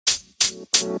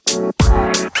Hey,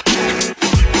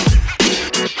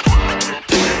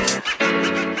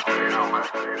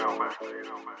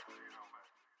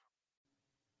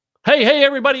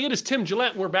 everybody, it is Tim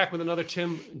Gillette. We're back with another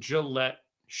Tim Gillette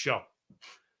show.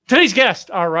 Today's guest,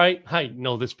 all right, I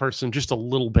know this person just a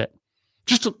little bit.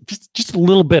 Just a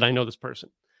little bit, I know this person.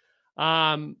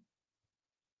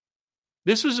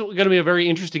 This was going to be a very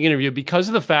interesting interview because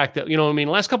of the fact that, the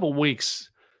last couple of weeks,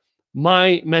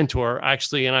 my mentor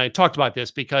actually, and I talked about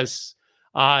this because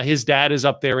his dad is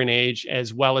up there in age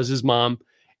as well as his mom.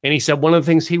 And he said one of the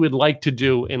things he would like to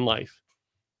do in life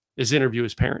is interview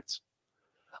his parents.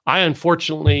 I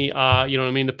unfortunately,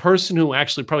 the person who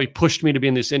actually probably pushed me to be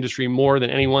in this industry more than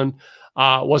anyone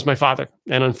was my father.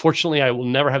 And unfortunately, I will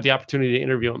never have the opportunity to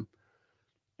interview him.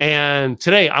 And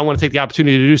today I want to take the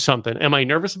opportunity to do something. Am I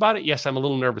nervous about it? Yes, I'm a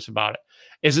little nervous about it.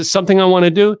 Is it something I want to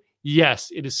do?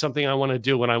 Yes, it is something I want to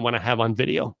do and I want to have on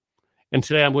video. And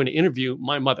today I'm going to interview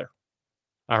my mother.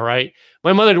 All right.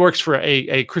 My mother works for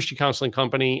a Christian counseling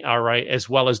company. All right. As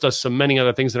well as does so many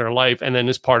other things in her life. And then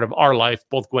is part of our life,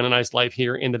 both Gwen and I's life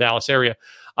here in the Dallas area.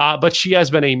 But she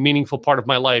has been a meaningful part of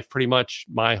my life, pretty much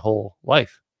my whole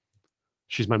life.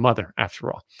 She's my mother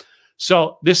after all.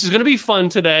 So this is going to be fun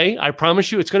today. I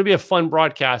promise you it's going to be a fun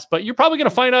broadcast, but you're probably going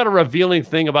to find out a revealing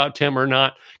thing about Tim or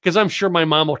not, because I'm sure my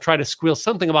mom will try to squeal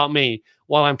something about me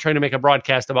while I'm trying to make a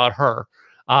broadcast about her.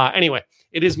 Anyway,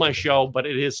 it is my show, but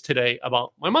it is today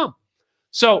about my mom.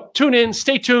 So tune in,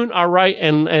 stay tuned. All right.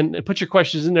 And put your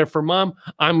questions in there for mom.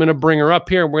 I'm going to bring her up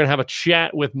here and we're going to have a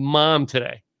chat with mom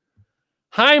today.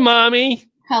 Hi,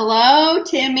 mommy. Hello,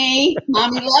 Timmy.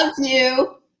 Mommy loves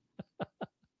you.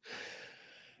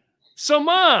 So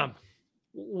mom,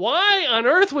 why on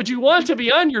earth would you want to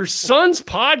be on your son's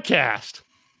podcast?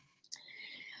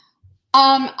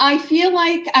 I feel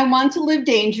like I want to live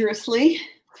dangerously.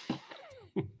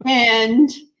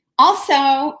 And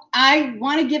also, I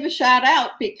want to give a shout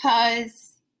out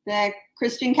because the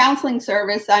Christian counseling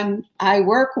service I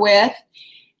work with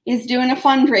is doing a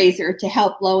fundraiser to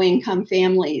help low-income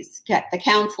families get the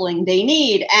counseling they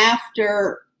need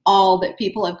after all that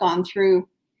people have gone through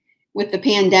with the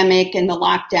pandemic and the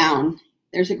lockdown.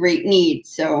 There's a great need.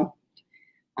 So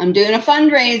I'm doing a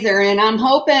fundraiser and I'm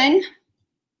hoping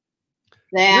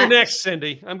that... You're next,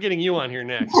 Cindy. I'm getting you on here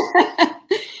next.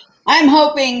 I'm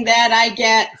hoping that I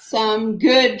get some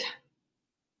good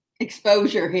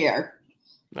exposure here,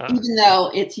 even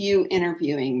though it's you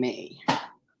interviewing me.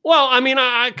 Well,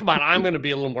 come on, I'm going to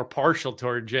be a little more partial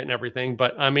towards it and everything,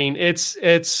 but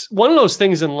it's one of those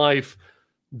things in life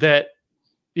that,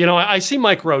 I see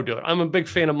Mike Rowe do it. I'm a big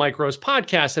fan of Mike Rowe's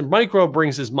podcast, and Mike Rowe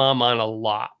brings his mom on a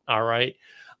lot. All right.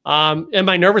 Am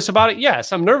I nervous about it?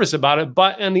 Yes, I'm nervous about it.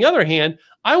 But on the other hand,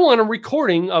 I want a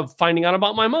recording of finding out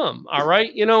about my mom. All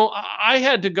right. I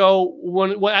had to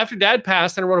go after dad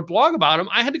passed and I wrote a blog about him.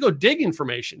 I had to go dig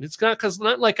information. It's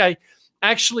not like I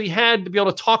actually had to be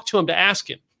able to talk to him to ask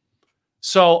him.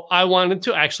 So I wanted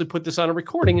to actually put this on a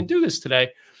recording and do this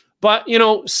today. But,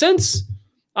 since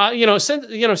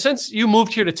you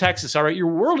moved here to Texas, all right, your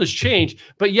world has changed,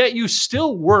 but yet you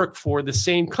still work for the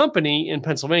same company in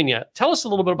Pennsylvania. Tell us a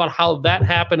little bit about how that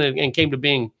happened and came to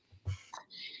being.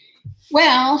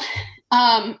 Well,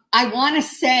 I want to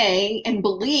say and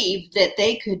believe that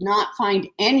they could not find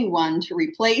anyone to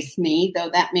replace me, though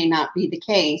that may not be the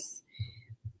case.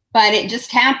 But it just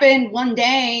happened one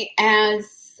day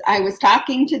as I was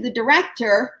talking to the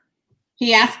director.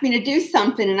 He asked me to do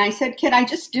something, and I said, "Could I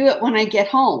just do it when I get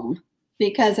home?"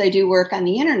 Because I do work on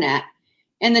the internet.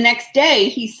 And the next day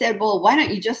he said, "Well, why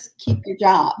don't you just keep your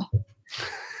job?"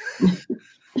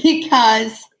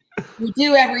 Because we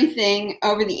do everything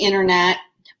over the internet,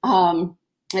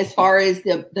 as far as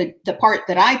the part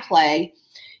that I play.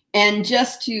 And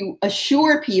just to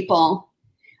assure people,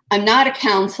 I'm not a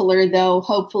counselor, though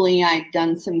hopefully I've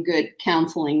done some good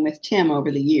counseling with Tim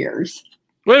over the years.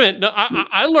 Wait a minute. No,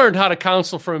 I learned how to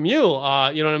counsel from you,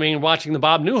 watching the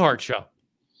Bob Newhart show.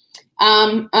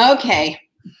 Okay.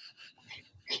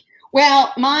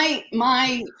 Well,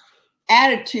 my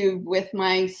attitude with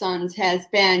my sons has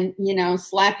been,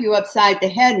 slap you upside the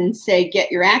head and say,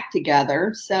 get your act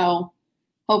together. So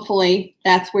hopefully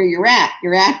that's where you're at.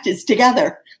 Your act is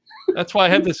together. That's why I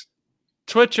have this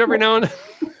twitch every now and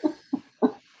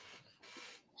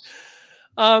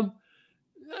then.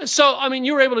 So,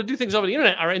 you were able to do things over the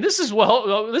internet. All right. And this is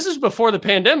before the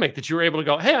pandemic that you were able to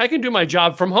go, hey, I can do my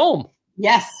job from home.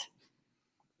 Yes.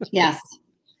 Yes.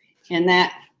 And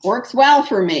that works well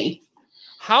for me.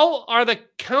 How are the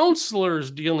counselors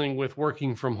dealing with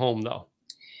working from home, though?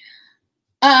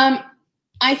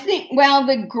 I think, well,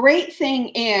 the great thing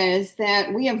is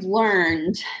that we have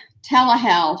learned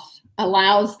telehealth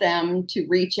allows them to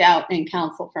reach out and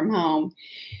counsel from home.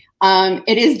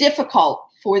 It is difficult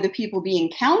for the people being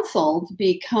counseled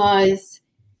because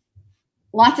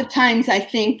lots of times I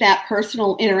think that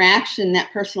personal interaction,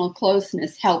 that personal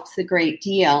closeness helps a great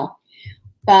deal.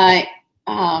 But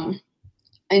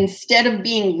instead of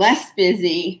being less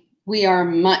busy, we are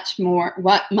much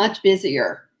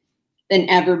busier than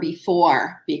ever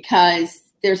before, because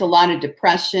there's a lot of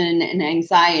depression and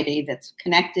anxiety that's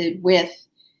connected with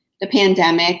the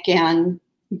pandemic and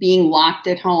being locked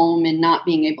at home and not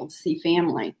being able to see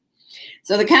family.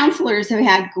 So the counselors have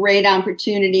had great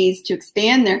opportunities to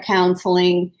expand their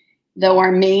counseling, though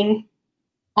our main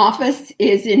office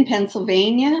is in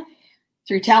Pennsylvania.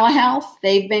 Through telehealth,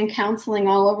 they've been counseling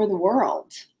all over the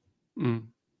world. Mm.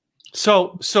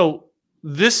 So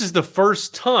this is the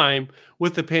first time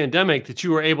with the pandemic that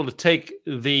you were able to take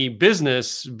the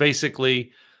business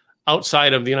basically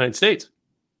outside of the United States.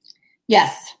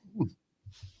 Yes.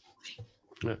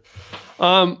 Yeah.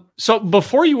 So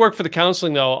before you work for the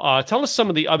counseling, though, tell us some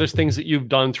of the other things that you've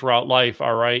done throughout life.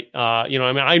 All right.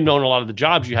 I've known a lot of the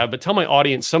jobs you have, but tell my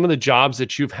audience some of the jobs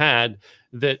that you've had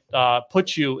that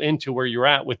put you into where you're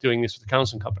at with doing this with the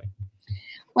counseling company.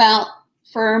 Well,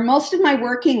 for most of my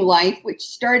working life, which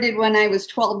started when I was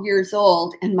 12 years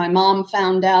old, and my mom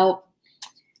found out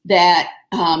that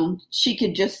she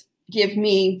could just give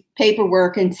me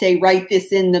paperwork and say, write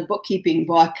this in the bookkeeping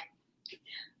book.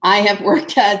 I have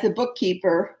worked as a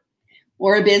bookkeeper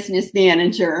or a business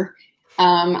manager.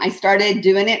 I started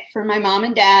doing it for my mom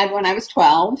and dad when I was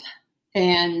 12,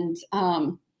 and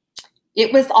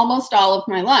it was almost all of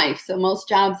my life. So most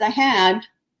jobs I had,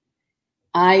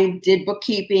 I did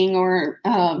bookkeeping or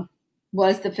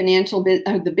was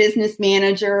the business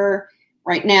manager.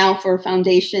 Right now for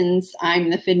foundations, I'm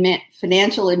the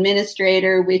financial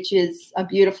administrator, which is a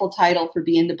beautiful title for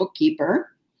being the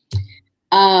bookkeeper.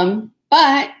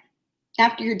 But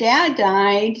after your dad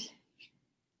died,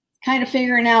 kind of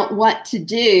figuring out what to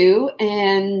do.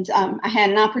 And I had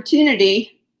an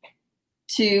opportunity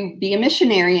to be a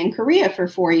missionary in Korea for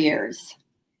 4 years,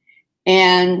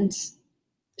 and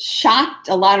shocked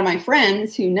a lot of my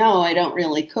friends who know I don't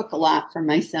really cook a lot for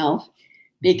myself,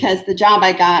 because the job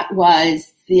I got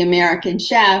was the American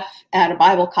chef at a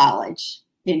Bible college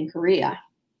in Korea.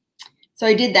 So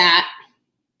I did that,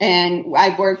 and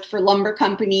I worked for lumber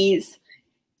companies.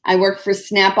 I worked for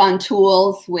Snap-on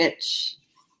Tools, which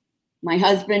my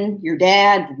husband, your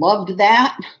dad, loved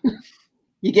that.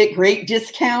 You get great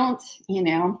discounts,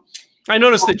 I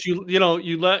noticed that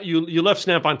you left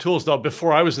Snap-on Tools, though,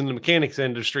 before I was in the mechanics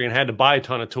industry and had to buy a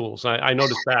ton of tools. I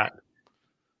noticed that.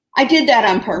 I did that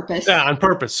on purpose. Yeah, on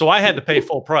purpose. So I had to pay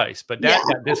full price, but Dad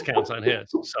got discounts on his.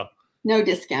 So no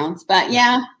discounts, but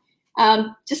yeah,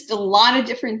 just a lot of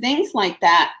different things like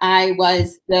that. I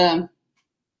was the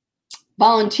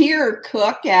volunteer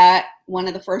cook at one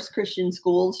of the first Christian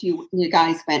schools you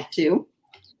guys went to.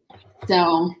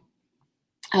 So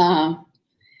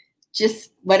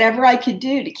just whatever I could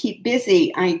do to keep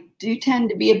busy. I do tend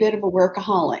to be a bit of a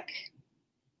workaholic.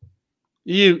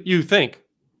 You think?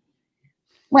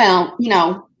 Well,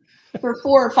 for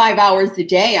 4 or 5 hours a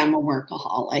day, I'm a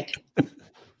workaholic.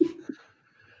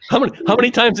 How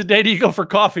many times a day do you go for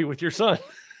coffee with your son?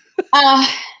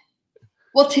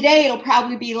 Well, today it'll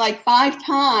probably be like 5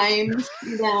 times,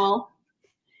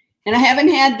 and I haven't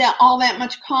had all that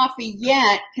much coffee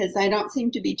yet because I don't seem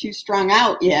to be too strung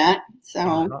out yet.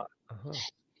 So,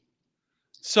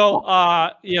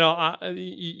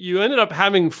 you ended up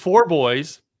having 4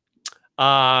 boys.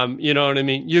 You know what I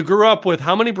mean? You grew up with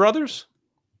how many brothers?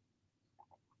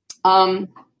 I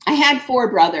had 4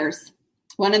 brothers.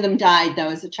 One of them died, though,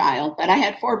 as a child, but I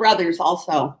had 4 brothers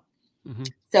also. Mm-hmm.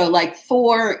 So like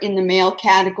 4 in the male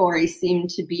category seemed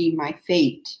to be my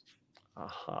fate.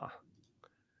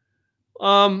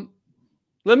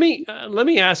 Let me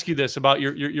ask you this about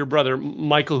your brother,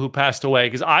 Michael, who passed away,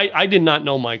 because I did not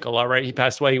know Michael. All right. He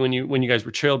passed away when you guys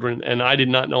were children, and I did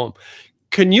not know him.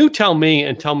 Can you tell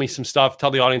me some stuff, tell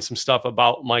the audience some stuff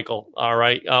about Michael? All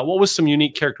right. What was some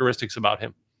unique characteristics about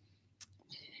him?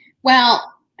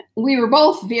 Well, we were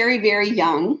both very, very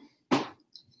young.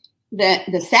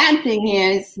 The sad thing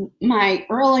is my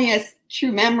earliest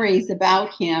true memories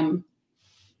about him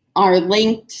are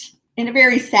linked in a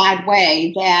very sad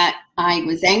way, that I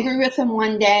was angry with him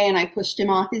one day and I pushed him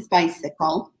off his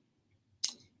bicycle.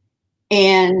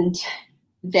 And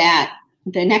that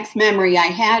the next memory I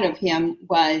had of him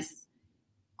was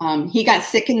he got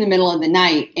sick in the middle of the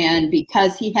night. And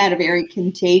because he had a very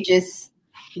contagious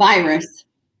virus,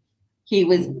 he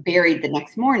was buried the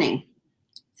next morning.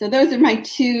 So those are my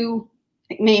 2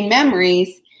 main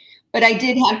memories. but I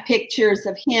did have pictures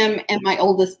of him and my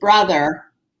oldest brother.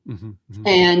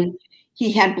 And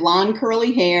he had blonde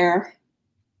curly hair.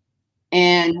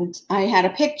 And I had a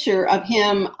picture of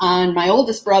him on my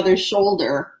oldest brother's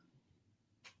shoulder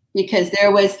because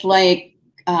there was like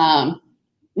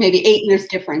maybe 8 years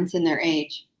difference in their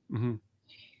age.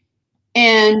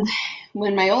 And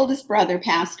when my oldest brother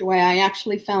passed away, I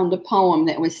actually found a poem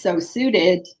that was so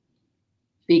suited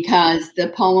because the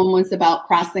poem was about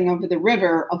crossing over the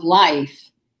river of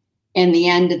life. And the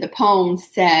end of the poem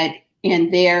said,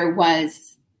 and there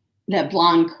was the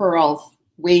blonde curls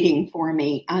waiting for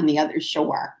me on the other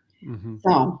shore.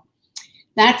 So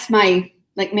that's my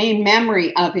main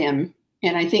memory of him.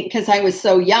 And I think because I was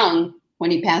so young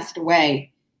when he passed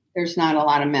away, there's not a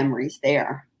lot of memories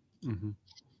there.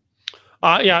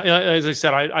 Yeah, as I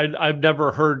said, I've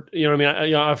never heard,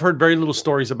 I've heard very little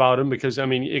stories about him because, I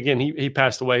mean, again, he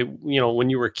passed away, when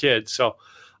you were a kid. So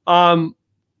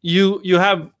you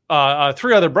have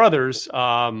 3 other brothers.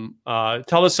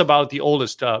 Tell us about the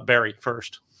oldest, Barry,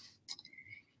 first.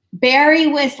 Barry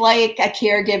was like a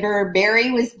caregiver. Barry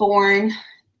was born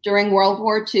during World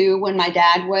War II when my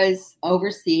dad was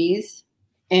overseas.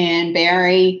 And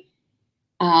Barry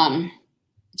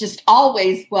just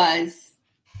always was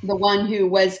the one who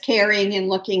was caring and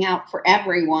looking out for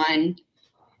everyone.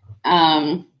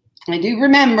 I do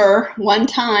remember one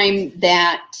time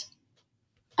that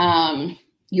 2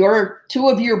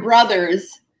 of your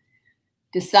brothers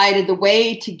decided the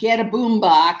way to get a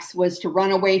boombox was to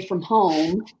run away from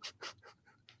home.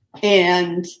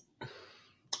 And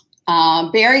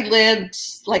Barry lived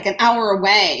like an hour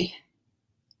away.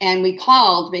 And we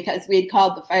called because we had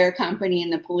called the fire company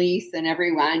and the police and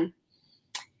everyone.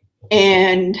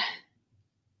 And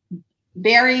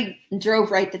Barry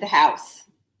drove right to the house.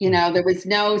 There was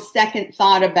no second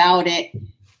thought about it.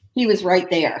 He was right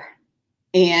there.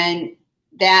 And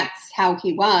that's how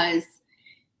he was.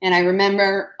 And I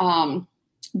remember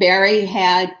Barry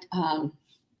had a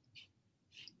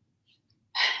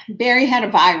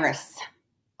virus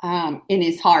in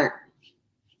his heart.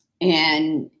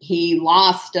 And he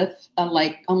lost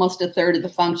almost a third of the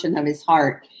function of his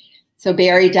heart. So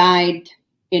Barry died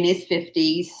in his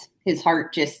 50s. His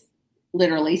heart just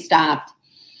literally stopped.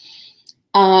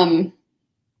 And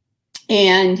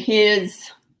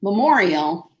his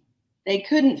memorial, they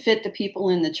couldn't fit the people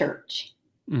in the church.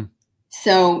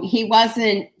 So he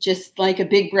wasn't just like a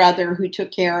big brother who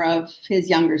took care of his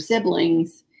younger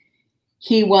siblings.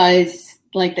 He was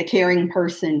like the caring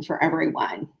person for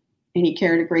everyone. And he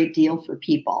cared a great deal for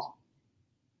people.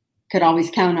 Could always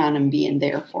count on him being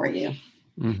there for you.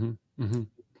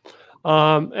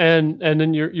 And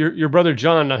then your brother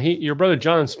John. Now your brother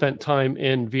John spent time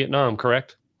in Vietnam,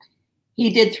 correct?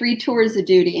 He did 3 tours of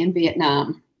duty in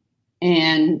Vietnam,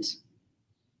 and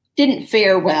didn't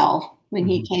fare well when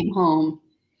he came home.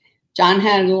 John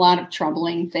had a lot of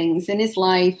troubling things in his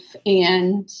life,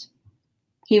 and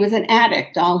he was an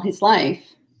addict all his life.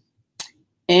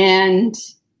 And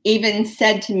even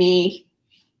said to me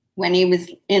when he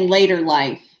was in later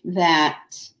life that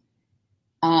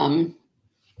the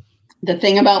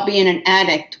thing about being an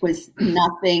addict was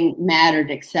nothing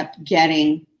mattered except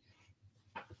getting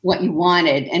what you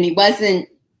wanted. And he wasn't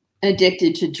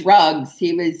addicted to drugs.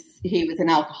 He was an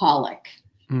alcoholic.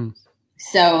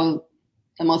 So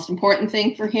the most important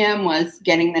thing for him was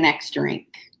getting the next drink.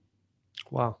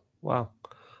 Wow. What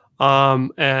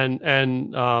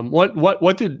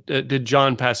did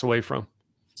John pass away from?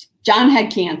 John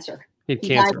had cancer. He had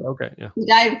cancer. Okay. Yeah. He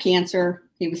died of cancer.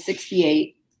 He was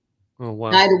 68. Oh,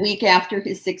 wow. Died a week after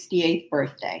his 68th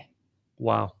birthday.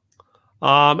 Wow.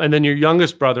 And then your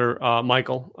youngest brother,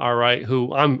 Michael, all right,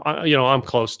 who I'm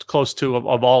close to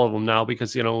of all of them now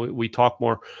because, we talk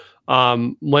more.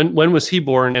 When was he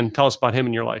born, and tell us about him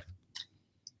in your life?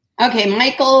 Okay.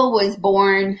 Michael was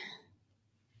born.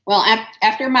 Well,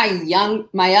 after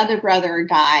my other brother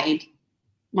died,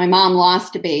 my mom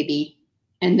lost a baby,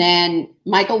 and then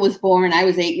Michael was born. I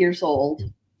was 8 years old,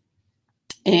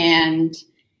 and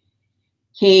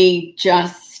he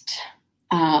just,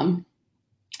 I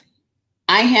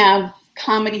have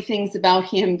comedy things about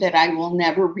him that I will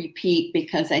never repeat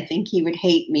because I think he would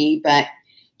hate me, but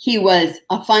he was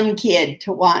a fun kid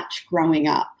to watch growing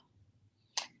up.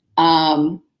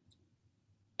 And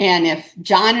if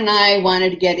John and I wanted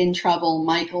to get in trouble,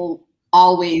 Michael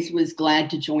always was glad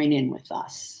to join in with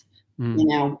us,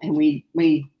 and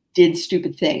we did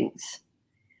stupid things.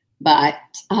 But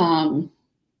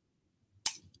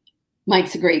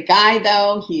Mike's a great guy,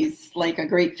 though. He's like a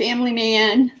great family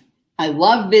man. I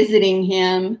love visiting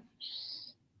him.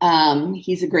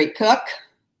 He's a great cook.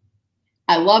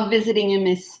 I love visiting him,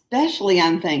 especially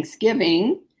on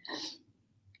Thanksgiving.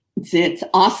 It's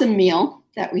awesome meal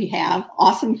that we have.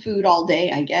 Awesome food all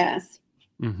day, I guess.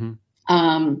 Mm-hmm.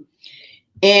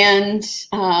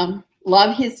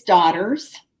 Love his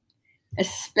daughters,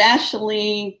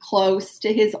 especially close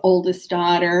to his oldest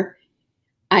daughter.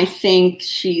 I think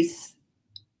she's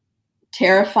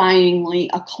terrifyingly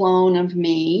a clone of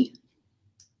me,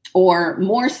 or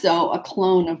more so a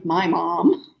clone of my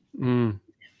mom. Mm.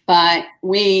 But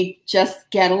we just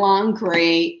get along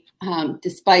great,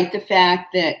 despite the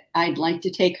fact that I'd like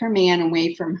to take her man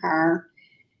away from her.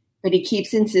 But he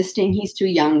keeps insisting he's too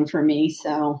young for me.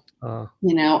 So,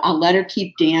 I'll let her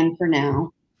keep Dan for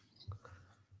now.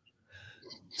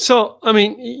 So, I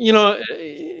mean,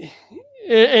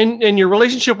 and your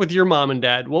relationship with your mom and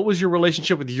dad, what was your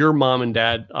relationship with your mom and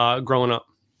dad growing up?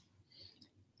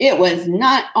 It was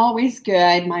not always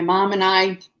good. My mom and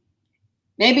I,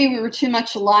 maybe we were too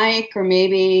much alike, or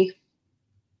maybe,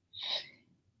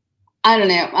 I don't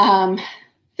know.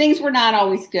 Things were not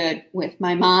always good with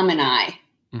my mom and I.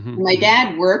 Mm-hmm. My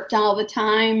dad worked all the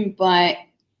time, but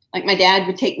like my dad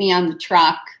would take me on the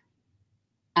truck.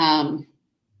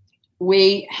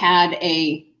 We had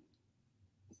a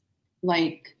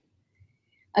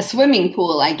swimming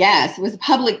pool, I guess. It was a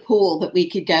public pool that we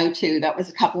could go to that was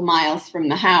a couple miles from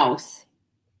the house.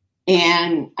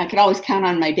 And I could always count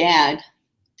on my dad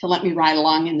to let me ride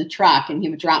along in the truck, and he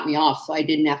would drop me off so I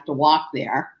didn't have to walk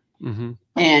there. Mm-hmm.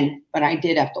 But I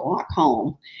did have to walk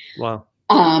home. Wow.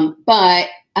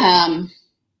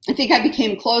 I think I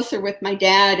became closer with my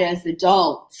dad as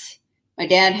adults. My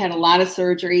dad had a lot of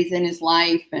surgeries in his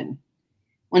life, and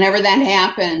whenever that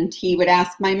happened, he would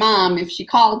ask my mom if she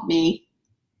called me,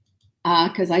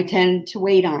 because I tended to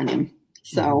wait on him.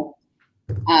 So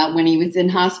when he was in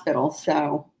hospital,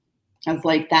 so I was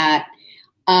like that.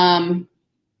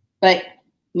 But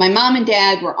my mom and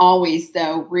dad were always,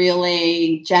 though,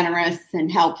 really generous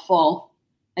and helpful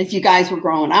as you guys were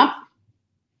growing up.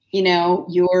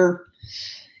 Your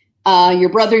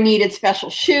brother needed special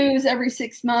shoes every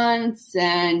 6 months,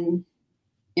 and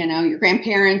your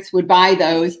grandparents would buy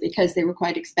those because they were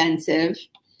quite expensive.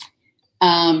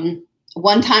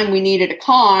 One time we needed a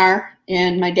car,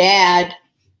 and my dad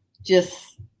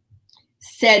just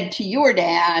said to your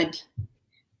dad,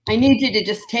 "I need you to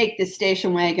just take this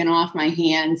station wagon off my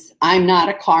hands. I'm not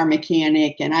a car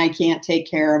mechanic and I can't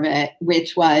take care of it,"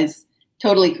 which was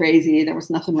totally crazy. There was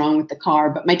nothing wrong with the car,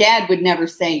 but my dad would never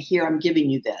say, "Here, I'm giving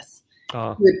you this."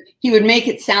 He would make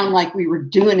it sound like we were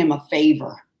doing him a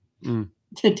favor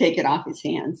to take it off his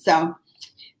hands. So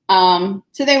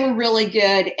they were really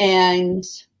good. And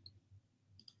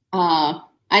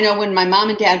I know when my mom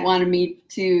and dad wanted me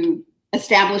to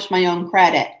establish my own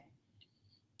credit,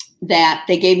 that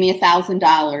they gave me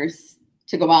 $1,000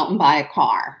 to go out and buy a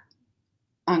car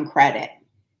on credit.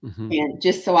 Mm-hmm. And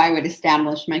just so I would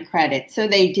establish my credit. So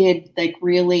they did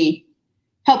really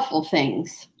helpful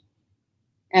things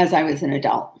as I was an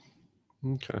adult.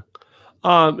 Okay.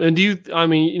 And you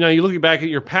look back at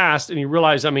your past and you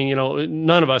realize,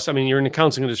 none of us, you're in the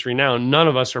counseling industry now, none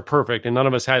of us are perfect, and none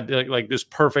of us had like this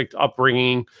perfect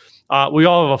upbringing. We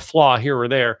all have a flaw here or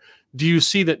there. Do you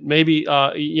see that maybe,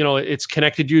 it's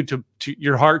connected you to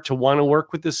your heart to want to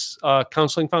work with this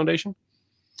counseling foundation?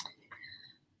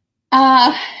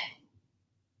 I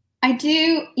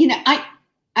do.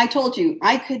 I told you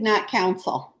I could not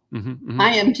counsel. Mm-hmm, mm-hmm.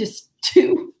 I am just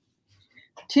too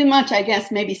much, I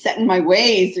guess, maybe set in my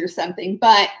ways or something.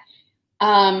 But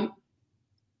I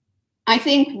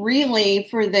think really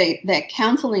for the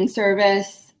counseling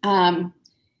service,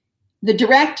 the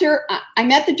director, I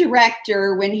met the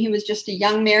director when he was just a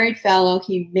young married fellow.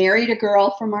 He married a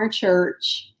girl from our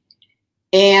church,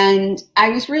 and I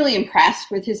was really impressed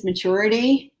with his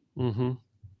maturity. Mm-hmm.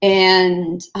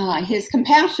 And his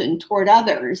compassion toward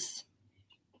others.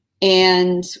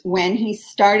 And when he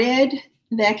started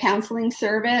the counseling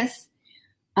service,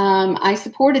 I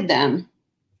supported them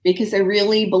because I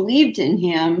really believed in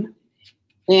him,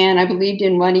 and I believed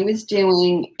in what he was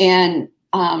doing. And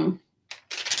to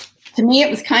me,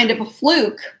 it was kind of a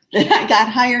fluke that I got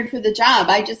hired for the job.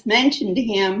 I just mentioned to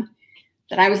him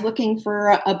that I was looking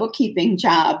for a bookkeeping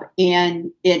job.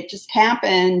 And it just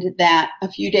happened that a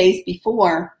few days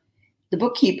before, the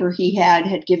bookkeeper he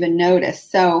had given notice.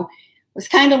 So it was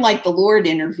kind of like the Lord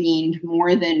intervened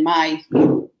more than my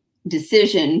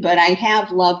decision. But I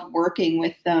have loved working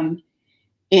with them.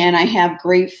 And I have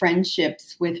great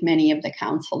friendships with many of the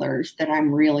counselors that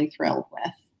I'm really thrilled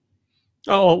with.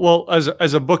 Oh, well,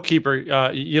 as a bookkeeper,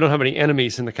 you don't have any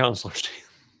enemies in the counselors, do you?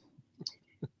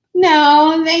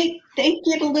 No, they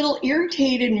get a little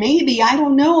irritated. Maybe, I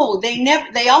don't know.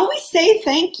 They always say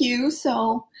thank you.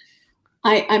 So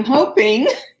I'm hoping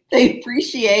they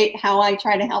appreciate how I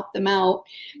try to help them out.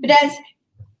 But as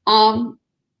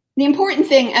the important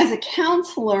thing as a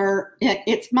counselor,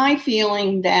 it's my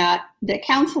feeling that the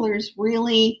counselors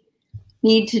really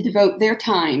need to devote their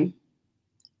time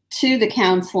to the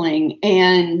counseling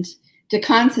and to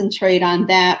concentrate on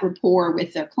that rapport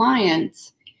with their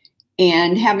clients,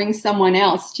 and having someone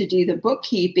else to do the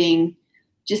bookkeeping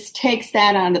just takes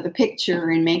that out of the picture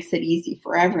and makes it easy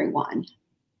for everyone.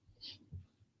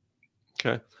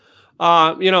 Okay.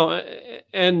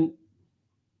 And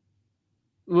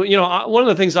one of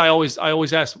the things I always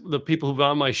ask the people who've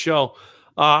on my show,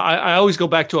 I always go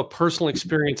back to a personal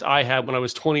experience I had when I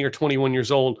was 20 or 21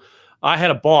 years old. I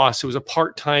had a boss. It was a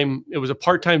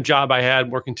part-time job I had,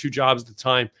 working 2 jobs at the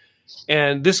time.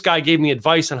 And this guy gave me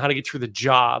advice on how to get through the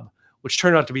job, which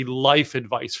turned out to be life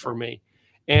advice for me.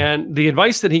 And the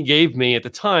advice that he gave me at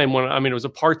the time, it was a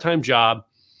part-time job.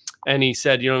 And he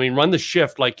said, run the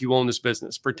shift like you own this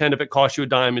business. Pretend if it costs you a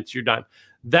dime, it's your dime.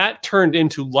 That turned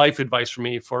into life advice for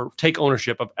me, for take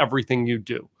ownership of everything you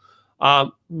do.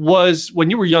 Was when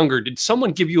you were younger, did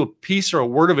someone give you a piece or a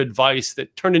word of advice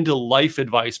that turned into life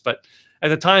advice, but at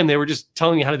the time they were just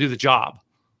telling you how to do the job?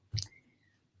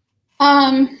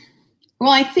 Well,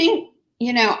 I think,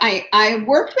 I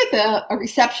worked with a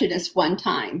receptionist one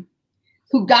time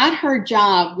who got her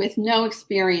job with no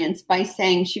experience by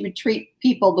saying she would treat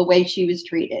people the way she was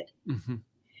treated. Mm-hmm.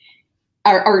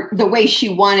 Or the way she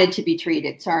wanted to be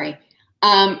treated, sorry.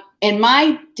 And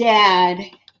my dad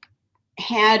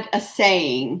had a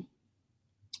saying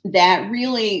that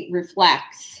really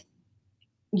reflects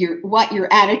what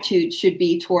your attitude should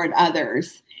be toward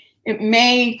others. It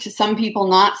may, to some people,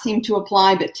 not seem to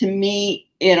apply, but to me,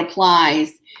 it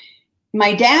applies.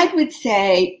 My dad would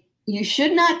say, you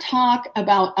should not talk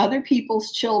about other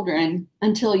people's children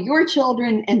until your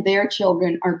children and their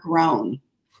children are grown.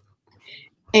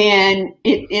 And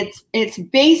it's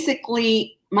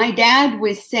basically, my dad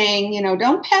was saying,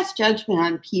 don't pass judgment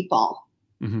on people.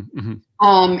 Mm-hmm,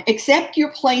 mm-hmm. Accept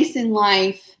your place in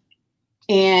life,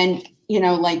 and,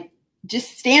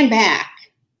 just stand back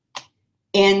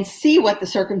and see what the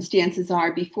circumstances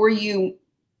are before you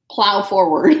plow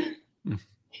forward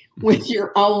with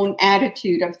your own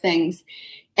attitude of things.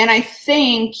 And I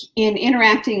think in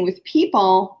interacting with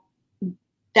people,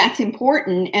 that's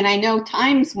important. And I know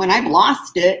times when I've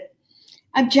lost it,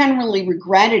 I've generally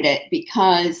regretted it,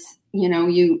 because,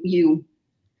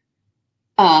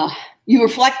 you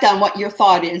reflect on what your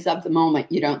thought is of the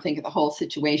moment. You don't think of the whole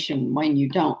situation when you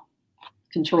don't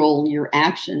control your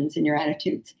actions and your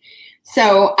attitudes.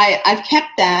 So I've kept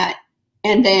that.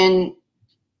 And then,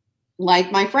 like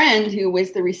my friend who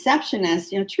was the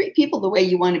receptionist, treat people the way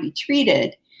you want to be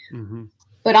treated. Mm-hmm.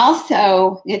 But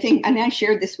also, I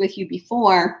shared this with you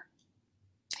before.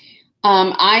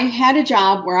 I had a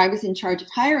job where I was in charge of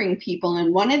hiring people.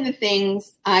 And one of the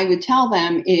things I would tell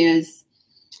them is,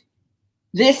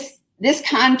 this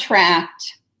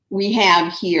contract we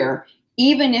have here,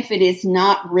 even if it is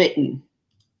not written,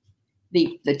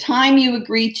 the time you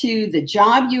agree to, the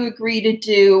job you agree to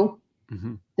do,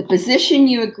 mm-hmm. the position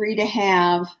you agree to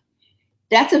have,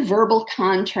 that's a verbal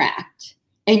contract.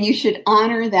 And you should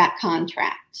honor that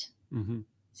contract. Mm-hmm.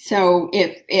 So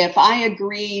if I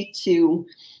agree to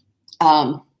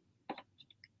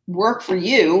work for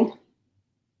you,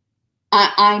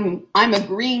 I'm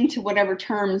agreeing to whatever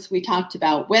terms we talked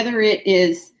about, whether it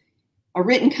is a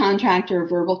written contract or a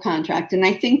verbal contract. And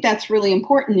I think that's really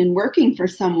important in working for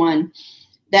someone,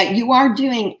 that you are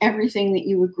doing everything that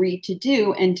you agreed to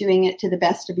do and doing it to the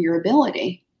best of your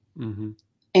ability. Mm-hmm.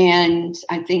 And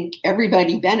I think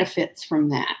everybody benefits from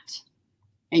that.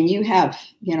 And you have,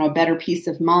 a better peace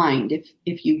of mind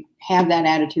if you have that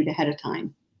attitude ahead of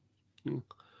time.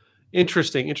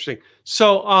 Interesting.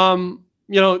 So,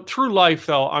 through life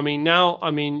though,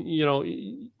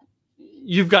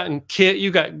 you've got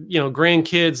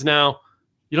grandkids now.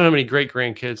 You don't have any great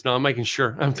grandkids. No, I'm making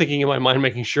sure. I'm thinking in my mind,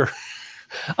 making sure.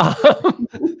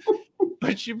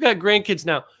 But you've got grandkids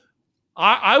now.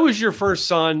 I was your first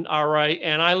son, all right,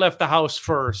 and I left the house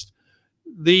first.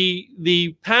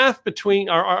 The path between,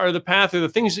 or the path, or the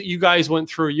things that you guys went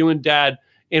through, you and Dad,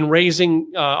 in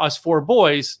raising us 4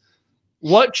 boys,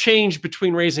 what changed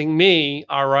between raising me,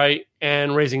 all right,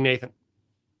 and raising Nathan?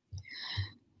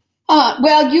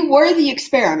 Well, you were the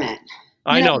experiment.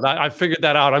 I know that. I figured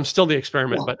that out. I'm still the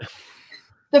experiment, but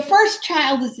the first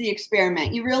child is the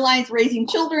experiment. You realize raising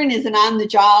children is an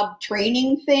on-the-job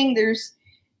training thing. There's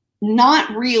not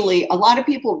really, a lot of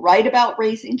people write about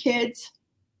raising kids,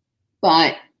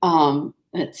 but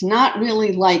it's not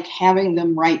really like having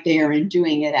them right there and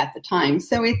doing it at the time.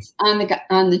 So it's on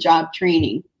the job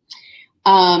training.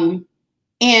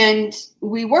 And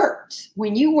we worked.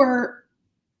 When you were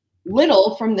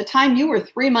little, from the time you were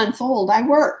 3 months old, I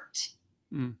worked.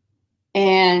 Mm.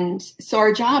 And so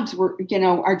our jobs were,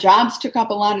 our jobs took up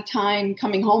a lot of time.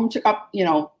 Coming home took up,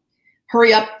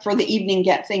 hurry up for the evening,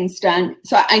 get things done.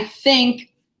 So I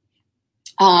think,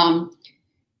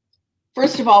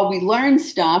 first of all, we learned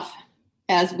stuff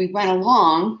as we went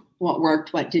along, what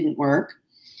worked, what didn't work.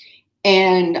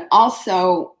 And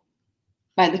also,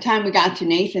 by the time we got to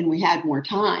Nathan, we had more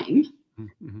time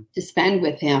to spend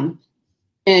with him.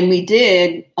 And we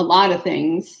did a lot of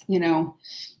things,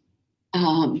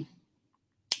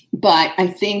 but I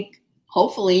think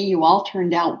hopefully you all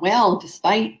turned out well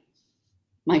despite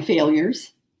my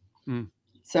failures. Mm.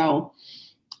 So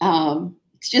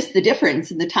it's just the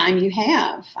difference in the time you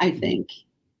have, I think.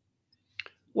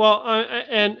 Well,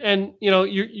 and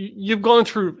you've gone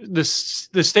through the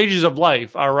stages of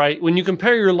life, all right? When you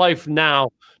compare your life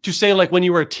now to, say, like when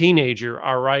you were a teenager,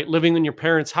 all right, living in your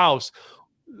parents' house,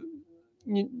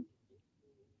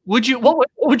 what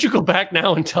would you go back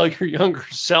now and tell your younger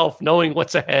self, knowing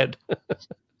what's ahead?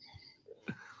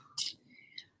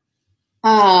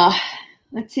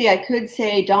 Let's see. I could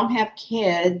say, don't have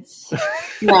kids.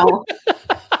 No.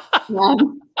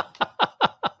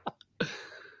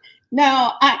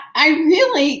 No, I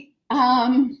really,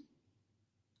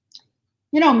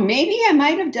 maybe I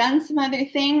might have done some other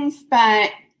things,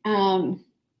 but I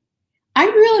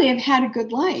really have had a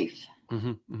good life.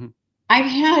 Mm-hmm, mm-hmm. I've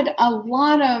had a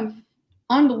lot of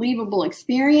unbelievable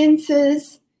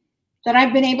experiences that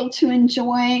I've been able to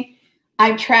enjoy.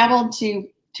 I've traveled to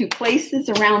places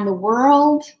around the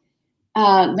world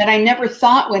that I never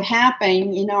thought would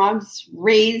happen. I was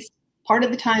raised part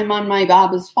of the time on my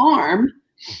Baba's farm.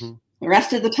 Mm-hmm. The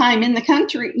rest of the time in the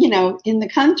country,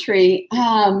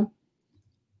 and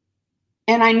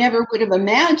I never would have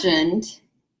imagined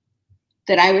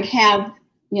that I would have,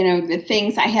 the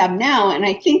things I have now. And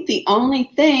I think the only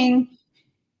thing,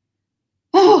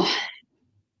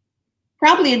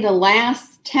 probably in the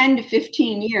last 10 to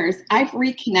 15 years, I've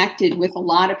reconnected with a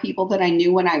lot of people that I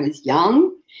knew when I was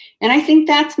young. And I think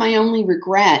that's my only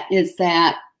regret, is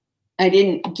that I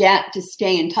didn't get to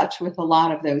stay in touch with a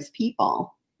lot of those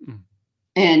people.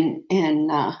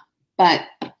 But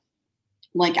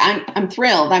like, I'm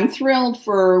thrilled. I'm thrilled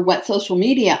for what social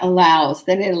media allows,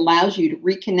 that it allows you to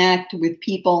reconnect with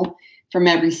people from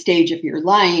every stage of your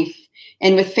life,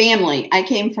 and with family. I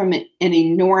came from an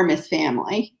enormous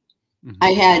family. Mm-hmm.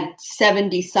 I had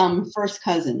 70 some first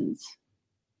cousins.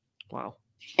 Wow.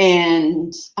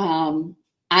 And I'm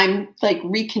like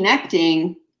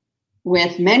reconnecting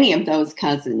with many of those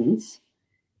cousins.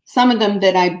 Some of them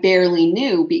that I barely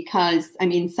knew, because,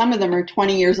 some of them are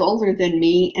 20 years older than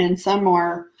me, and some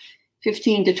are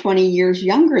 15 to 20 years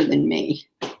younger than me.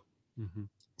 Mm-hmm.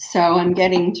 So I'm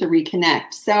getting to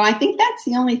reconnect. So I think that's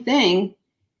the only thing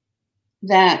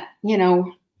that,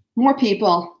 more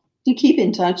people, you keep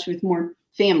in touch with more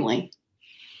family.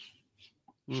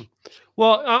 Mm.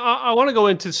 Well, I want to go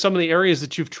into some of the areas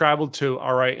that you've traveled to.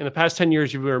 All right. In the past 10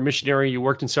 years, you were a missionary. You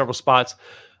worked in several spots.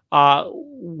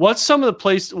 What's some of the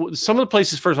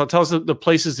places, first of all, tell us the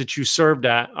places that you served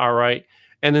at. All right.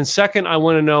 And then second, I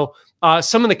want to know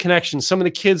some of the connections, some of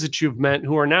the kids that you've met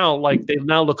who are now, like, they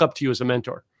now look up to you as a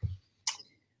mentor.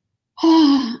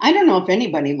 I don't know if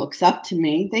anybody looks up to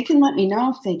me. They can let me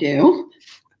know if they do.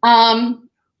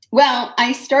 Well,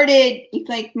 I started,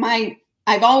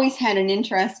 I've always had an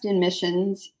interest in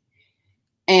missions,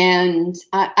 and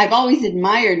I've always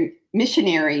admired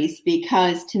missionaries,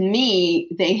 because to me,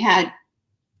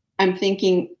 I'm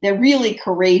thinking they're really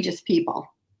courageous people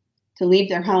to leave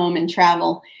their home and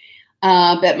travel.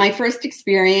 But my first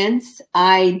experience,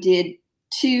 I did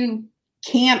 2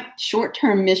 camp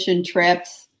short-term mission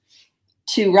trips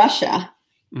to Russia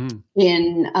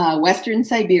in Western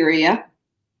Siberia.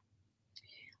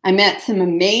 I met some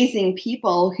amazing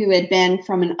people who had been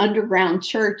from an underground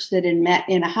church that had met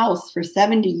in a house for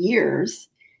 70 years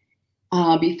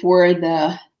before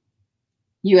the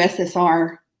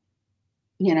USSR,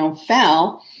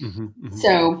 fell. Mm-hmm, mm-hmm.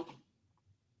 So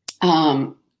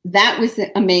that was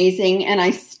amazing. And I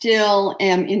still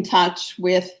am in touch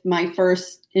with my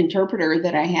first interpreter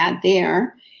that I had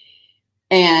there.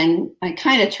 And I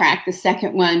kind of tracked the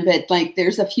second one, but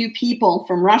there's a few people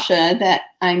from Russia that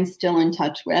I'm still in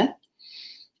touch with.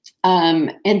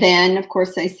 And then, of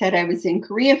course, I said I was in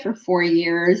Korea for 4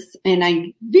 years,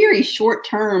 and very short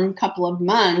term, couple of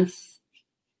months,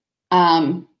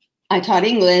 I taught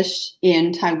English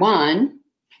in Taiwan.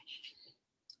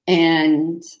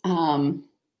 And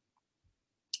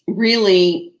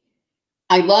really,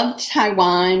 I loved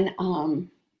Taiwan.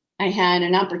 I had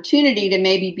an opportunity to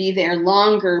maybe be there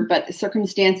longer, but the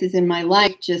circumstances in my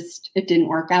life it didn't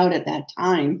work out at that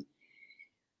time.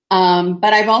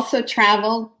 But I've also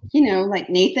traveled, like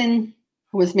Nathan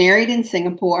was married in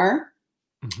Singapore,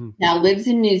 now lives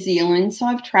in New Zealand. So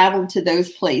I've traveled to those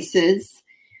places.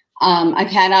 I've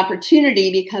had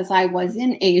opportunity because I was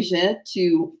in Asia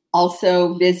to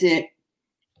also visit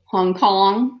Hong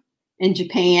Kong and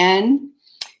Japan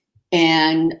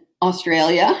and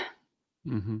Australia.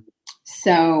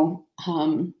 So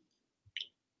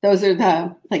those are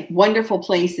the wonderful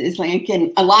places.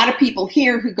 And a lot of people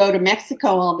here who go to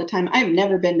Mexico all the time. I've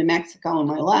never been to Mexico in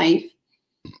my life.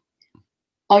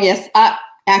 Oh yes,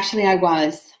 actually I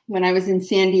was. When I was in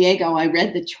San Diego, I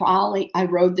rode the trolley.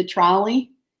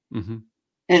 And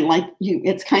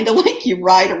it's kind of like you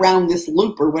ride around this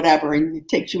loop or whatever, and it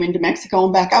takes you into Mexico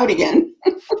and back out again.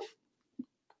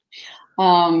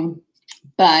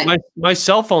 But my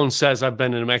cell phone says I've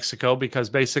been in Mexico because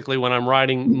basically when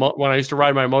I used to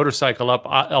ride my motorcycle up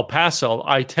El Paso,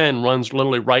 I-10 runs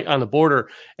literally right on the border.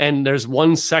 And there's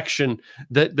one section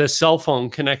that the cell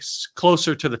phone connects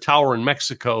closer to the tower in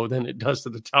Mexico than it does to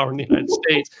the tower in the United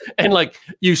States. And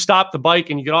you stop the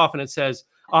bike and you get off and it says,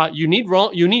 you need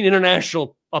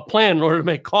international plan in order to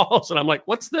make calls. And I'm like,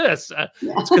 what's this?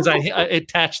 It's because I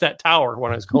attached that tower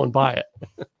when I was going by it.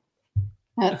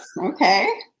 That's okay.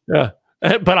 Yeah.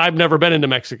 But I've never been into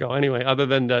Mexico anyway, other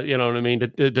than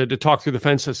to talk through the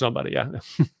fence to somebody. Yeah.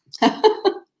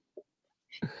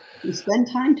 You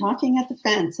spend time talking at the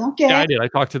fence. Okay. Yeah, I did. I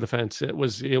talked to the fence. It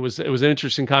was an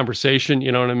interesting conversation.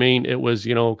 You know what I mean? It was,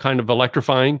 kind of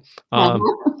electrifying.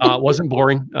 Wasn't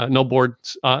boring. No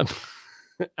boards.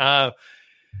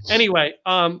 Anyway,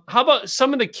 how about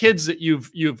some of the kids that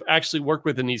you've actually worked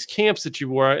with in these camps that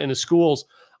you were in the schools?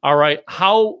 All right.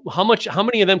 How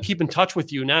many of them keep in touch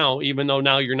with you now, even though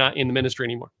now you're not in the ministry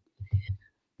anymore?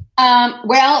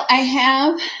 Well,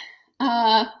 I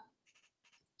have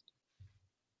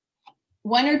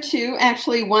one or two,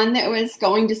 actually one that was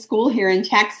going to school here in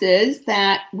Texas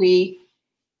that we,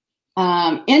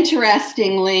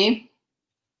 interestingly,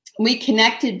 we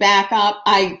connected back up.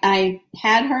 I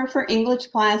had her for English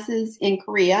classes in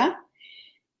Korea,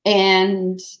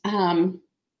 and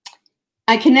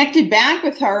I connected back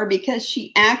with her because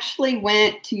she actually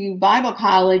went to Bible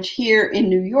college here in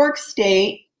New York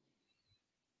State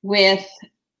with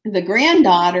the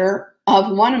granddaughter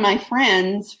of one of my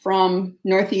friends from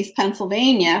Northeast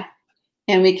Pennsylvania,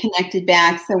 and we connected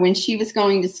back. So when she was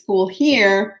going to school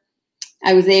here,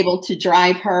 I was able to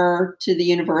drive her to the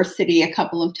university a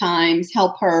couple of times,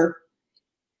 help her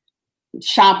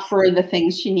shop for the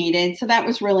things she needed. So that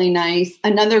was really nice.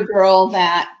 Another girl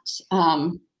that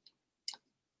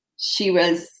she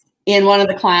was in one of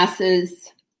the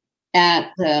classes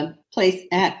at the place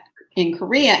in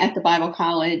Korea at the Bible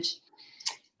college.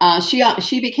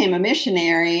 She became a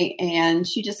missionary, and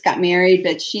she just got married,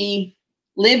 but she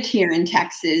lived here in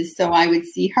Texas, so I would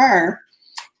see her.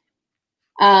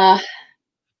 And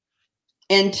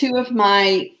two of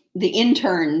the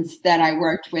interns that I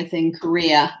worked with in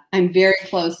Korea, I'm very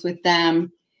close with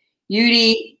them.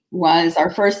 Yudi was our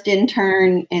first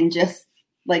intern and just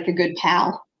like a good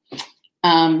pal.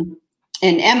 And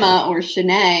Emma, or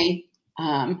Shanae,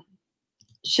 Shanae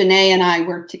and I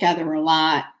worked together a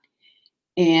lot.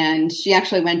 And she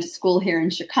actually went to school here in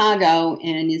Chicago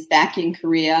and is back in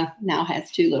Korea, now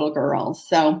has two little girls.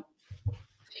 So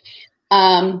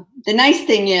the nice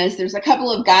thing is there's a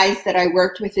couple of guys that I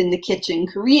worked with in the kitchen.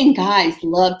 Korean guys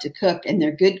love to cook, and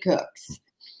they're good cooks.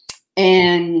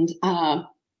 And a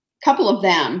couple of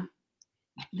them,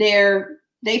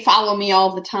 they follow me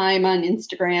all the time on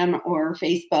Instagram or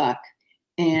Facebook.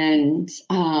 And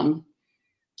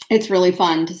it's really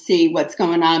fun to see what's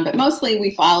going on, but mostly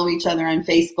we follow each other on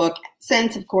Facebook,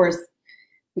 since of course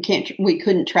we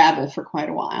couldn't travel for quite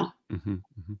a while. Mm-hmm,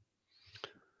 mm-hmm.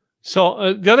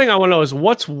 So the other thing I want to know is,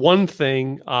 what's one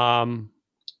thing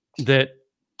that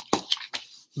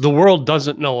the world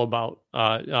doesn't know about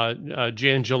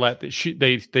Jan Gillette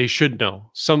that they should know?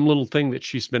 Some little thing that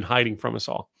she's been hiding from us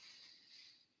all.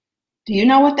 Do you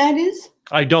know what that is?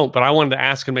 I don't, but I wanted to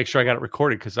ask and make sure I got it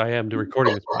recorded, because I am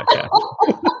recording this podcast.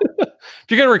 If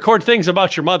you're going to record things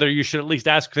about your mother, you should at least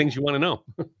ask things you want to know.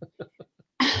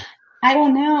 I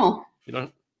don't know. You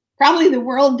don't? Probably the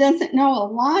world doesn't know a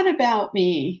lot about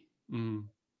me. Mm.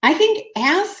 I think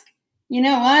you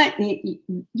know what?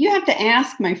 You have to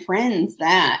ask my friends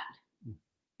that.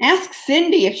 Ask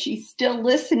Cindy if she's still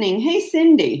listening. Hey,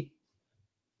 Cindy,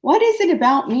 what is it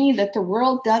about me that the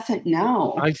world doesn't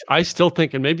know? I still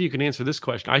think, and maybe you can answer this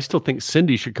question, I still think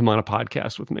Cindy should come on a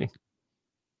podcast with me.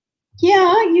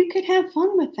 Yeah, you could have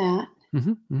fun with that.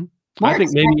 Mm-hmm, mm-hmm. I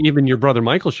think maybe even your brother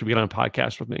Michael should get on a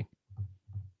podcast with me.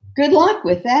 Good luck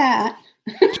with that.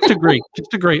 Just agree.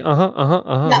 Just agree. You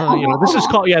know,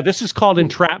 this is called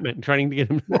entrapment. Trying to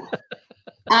get him.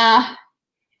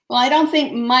 Well, I don't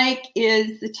think Mike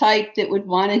is the type that would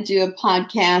want to do a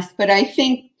podcast, but I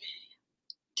think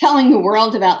telling the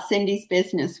world about Cindy's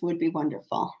business would be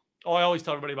wonderful. Oh, I always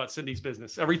tell everybody about Cindy's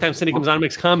business. Every time Cindy comes on and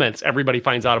makes comments, everybody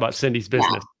finds out about Cindy's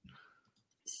business.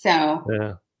 So,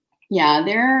 I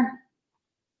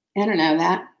don't know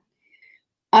that.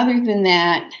 Other than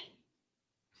that,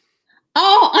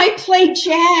 I play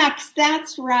jacks.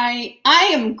 That's right. I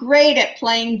am great at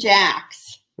playing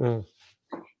jacks.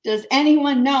 Does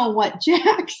anyone know what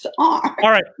jacks are?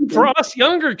 All right. For us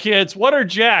younger kids, what are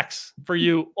jacks for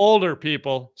you older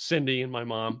people, Cindy and my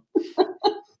mom?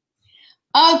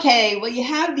 Okay. Well, you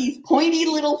have these pointy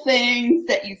little things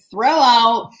that you throw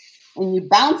out and you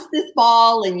bounce this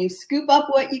ball and you scoop up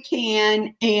what you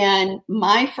can. And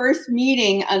my first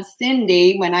meeting of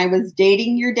Cindy, when I was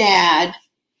dating your dad,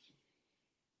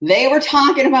 they were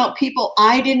talking about people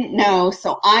I didn't know,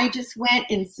 so I just went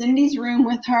in Cindy's room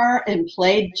with her and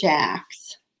played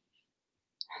jacks.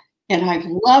 And I've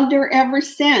loved her ever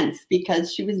since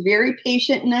because she was very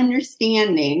patient and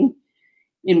understanding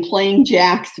in playing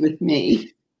jacks with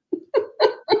me.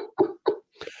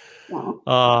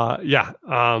 I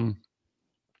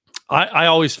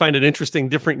always find it interesting,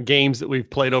 different games that we've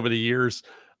played over the years.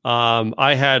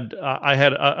 I had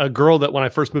a girl that when I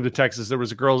first moved to Texas, there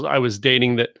was a girl I was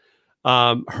dating that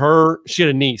she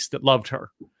had a niece that loved her,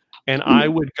 and I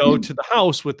would go to the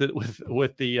house with her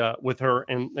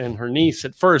and her niece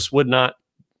at first would not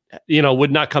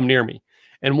come near me.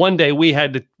 And one day we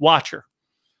had to watch her,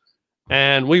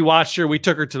 and we watched her. We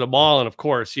took her to the mall, and of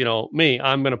course, I'm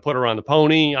going to put her on the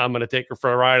pony. I'm going to take her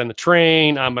for a ride on the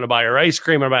train. I'm going to buy her ice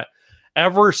cream.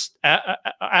 After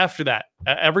that,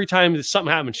 every time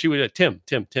something happened, she would Tim.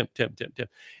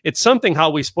 It's something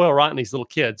how we spoil rotten these little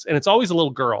kids, and it's always a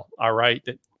little girl, all right,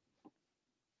 that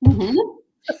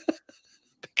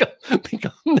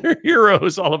become their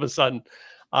heroes all of a sudden.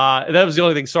 That was the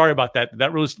only thing. Sorry about that.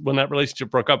 That was when that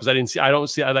relationship broke up, because I don't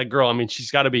see that girl. I mean, she's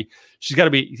got to be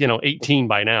 18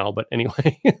 by now. But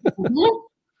anyway,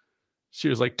 she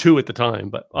was like 2 at the time.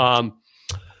 But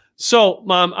so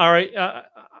Mom, all right.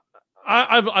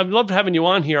 I've loved having you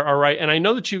on here. All right. And I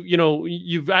know that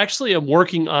you've actually am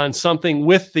working on something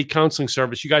with the counseling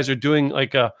service. You guys are doing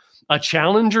like a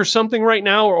challenge or something right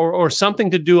now, or something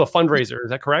to do a fundraiser. Is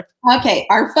that correct? Okay.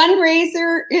 Our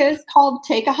fundraiser is called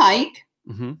Take a Hike.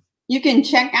 Mm-hmm. You can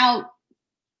check out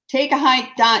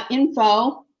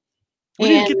takeahike.info. We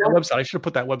didn't get that website. I should have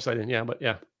put that website in. Yeah, but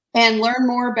yeah. And learn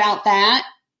more about that.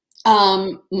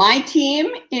 My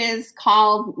team is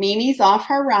called Mimi's Off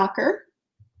Her Rocker.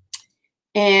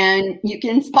 And you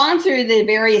can sponsor the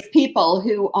various people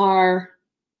who are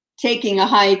taking a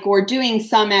hike or doing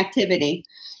some activity.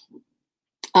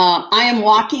 I am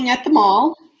walking at the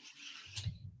mall,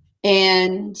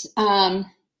 and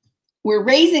we're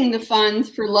raising the funds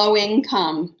for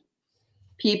low-income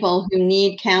people who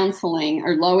need counseling,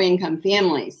 or low-income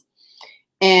families.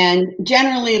 And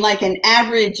generally, like an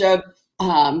average of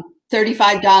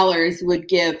 $35 would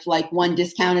give like one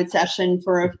discounted session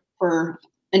for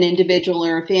an individual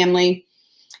or a family.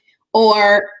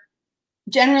 Or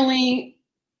generally,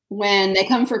 when they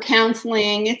come for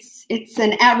counseling, it's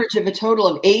an average of a total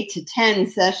of 8 to 10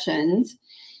 sessions.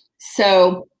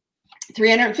 So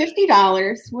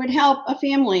 $350 would help a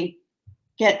family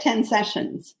get 10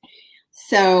 sessions.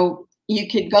 So you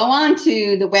could go on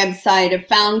to the website of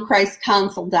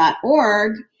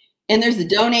foundchristcounsel.org, and there's a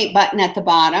donate button at the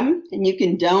bottom, and you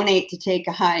can donate to Take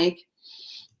a Hike.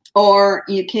 Or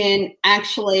you can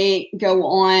actually go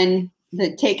on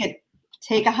the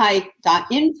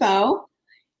takeahike.info,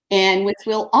 and which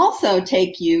will also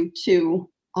take you to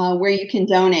where you can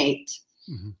donate.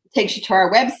 Mm-hmm. It takes you to our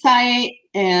website,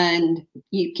 and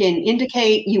you can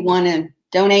indicate you want to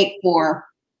donate for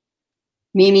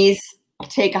Mimi's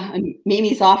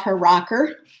Off Her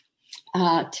Rocker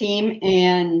team.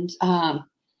 And I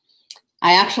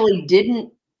actually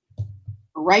didn't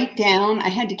write down. I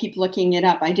had to keep looking it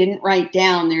up. I didn't write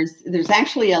down. There's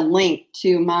actually a link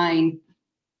to mine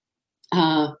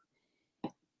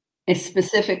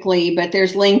specifically, but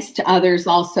there's links to others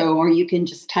also, or you can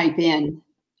just type in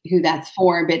who that's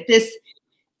for. But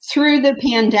through the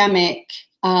pandemic,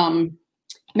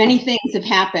 many things have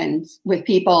happened with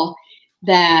people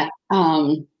that,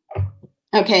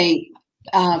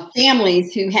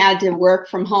 families who had to work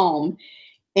from home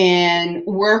and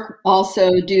help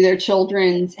their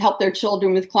children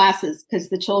with classes, because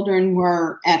the children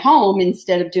were at home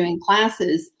instead of doing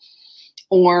classes.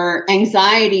 or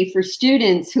anxiety for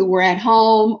students who were at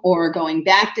home or going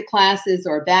back to classes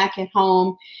or back at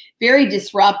home. Very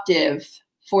disruptive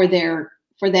for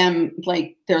them,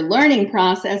 like their learning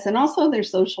process and also their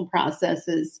social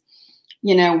processes,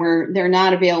 where they're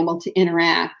not available to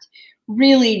interact.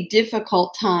 Really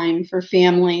difficult time for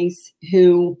families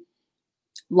who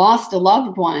lost a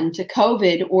loved one to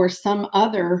COVID or some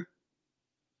other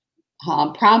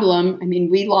problem. I mean,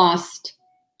 we lost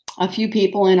a few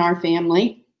people in our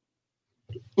family,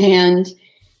 and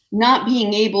not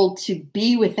being able to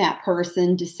be with that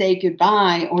person to say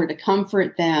goodbye or to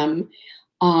comfort them,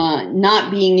 not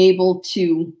being able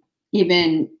to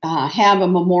even have a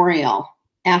memorial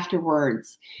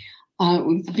afterwards,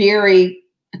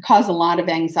 cause a lot of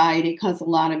anxiety, cause a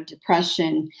lot of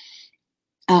depression.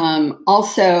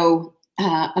 Also,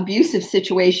 abusive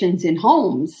situations in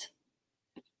homes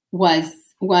was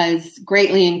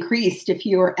greatly increased. If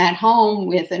you're at home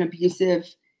with an abusive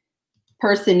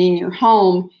person in your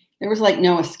home, there was like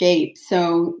no escape.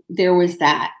 So there was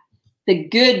that. The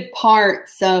good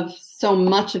parts of so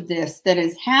much of this that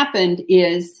has happened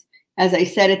is, as I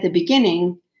said at the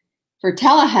beginning, for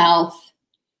telehealth,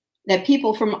 that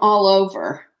people from all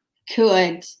over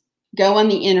could go on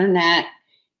the internet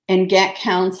and get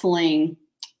counseling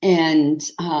and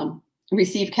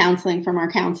receive counseling from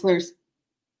our counselors.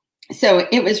 So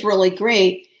it was really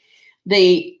great.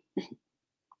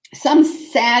 Some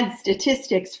sad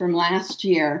statistics from last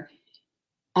year,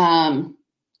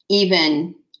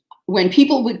 even when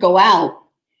people would go out,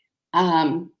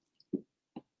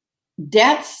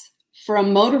 deaths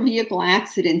from motor vehicle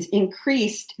accidents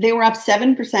increased. They were up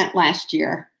 7% last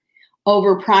year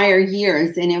over prior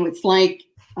years. And it was like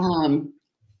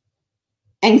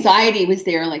anxiety was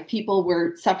there. Like people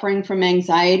were suffering from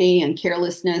anxiety and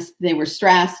carelessness. They were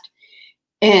stressed.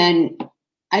 And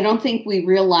I don't think we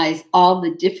realize all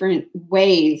the different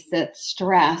ways that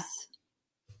stress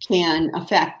can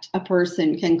affect a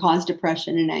person, can cause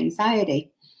depression and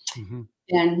anxiety. Mm-hmm.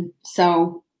 And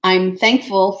so I'm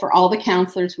thankful for all the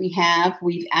counselors we have.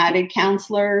 We've added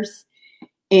counselors,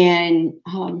 and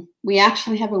we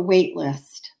actually have a wait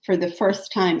list for the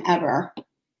first time ever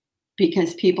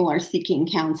because people are seeking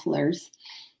counselors.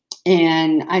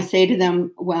 And I say to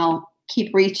them, well, keep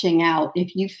reaching out.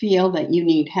 If you feel that you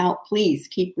need help, please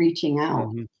keep reaching out.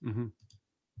 Mm-hmm. Mm-hmm.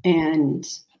 And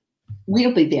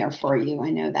we'll be there for you. I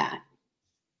know that.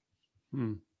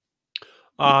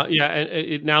 Yeah,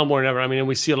 and now more than ever. I mean,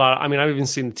 we see a lot. I've even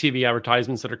seen the TV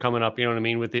advertisements that are coming up, you know what I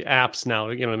mean, with the apps now,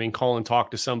 you know what I mean, call and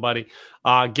talk to somebody,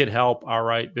 get help, all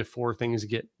right, before things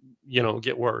get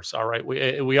worse, all right.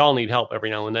 We all need help every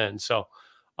now and then. So,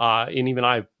 and even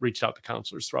I've reached out to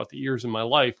counselors throughout the years in my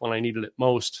life when I needed it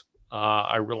most.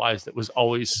 I realized it was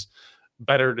always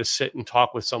better to sit and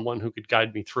talk with someone who could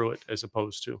guide me through it as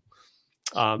opposed to,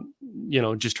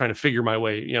 just trying to figure my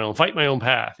way, fight my own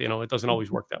path. It doesn't always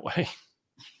work that way.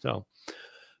 So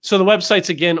the websites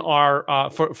again are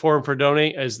for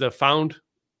donate as the Found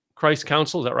Christ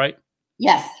Council. Is that right?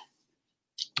 Yes.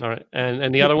 All right.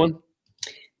 And the other one?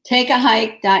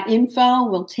 Takeahike.info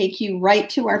will take you right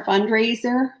to our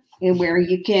fundraiser where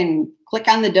you can click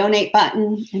on the donate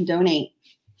button and donate.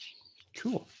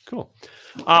 Cool.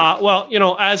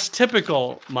 Well, as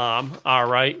typical, Mom, all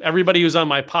right, everybody who's on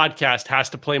my podcast has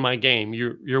to play my game.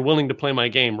 You're willing to play my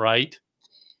game, right?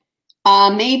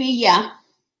 Maybe, yeah.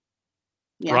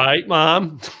 Right,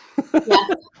 Mom? Yeah.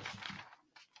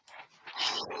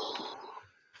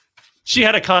 She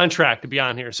had a contract to be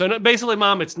on here. So basically,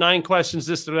 Mom, it's 9 questions,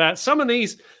 this or that. Some of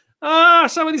these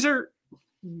are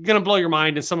going to blow your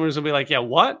mind. And someone's going to be like, yeah,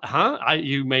 what? Huh?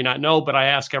 You may not know, but I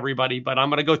ask everybody, but I'm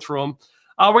going to go through them.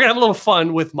 We're going to have a little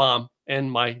fun with Mom and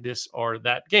my this or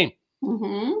that game.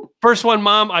 Mm-hmm. First one,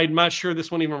 Mom, I'm not sure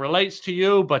this one even relates to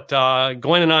you, but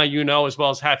Gwen and I, as well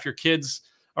as half your kids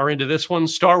are into this one.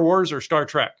 Star Wars or Star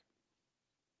Trek?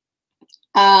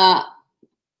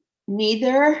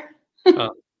 Neither.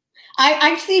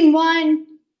 I've seen 1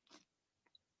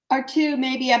 or 2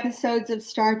 maybe episodes of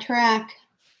Star Trek.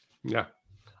 Yeah.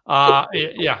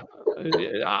 Yeah.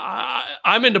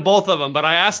 I'm into both of them, but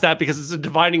I asked that because it's a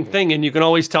dividing thing, and you can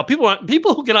always tell people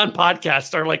who get on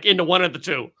podcasts are like into one of the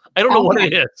two. I don't know what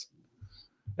it is.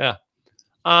 Yeah.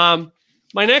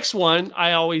 My next one,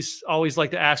 I always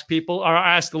like to ask people, or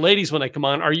ask the ladies when they come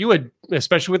on, are you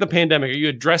especially with the pandemic, are you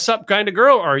a dress up kind of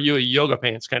girl or are you a yoga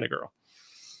pants kind of girl?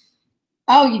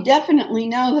 Oh, you definitely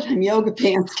know that I'm yoga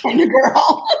pants kind of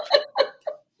girl.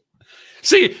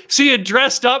 See, you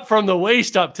dressed up from the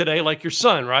waist up today, like your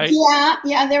son, right?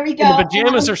 Yeah, there we go. And the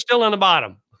pajamas are still on the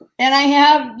bottom. And I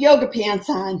have yoga pants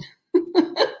on.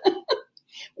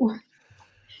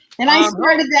 And I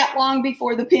started that long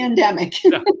before the pandemic.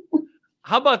 Yeah.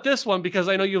 How about this one? Because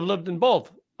I know you've lived in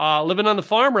both. Living on the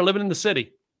farm or living in the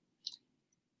city?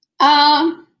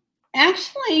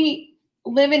 Actually,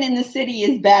 living in the city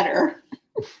is better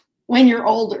when you're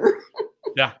older.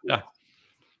 Yeah.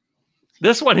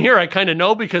 This one here I kind of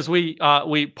know because we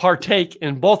partake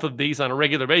in both of these on a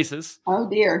regular basis. Oh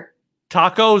dear.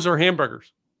 Tacos or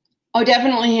hamburgers? Oh,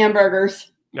 definitely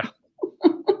hamburgers. Yeah.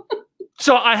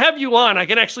 So I have you on. I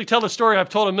can actually tell the story I've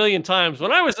told a million times.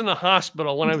 When I was in the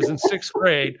hospital, when I was in 6th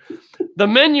grade, the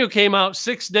menu came out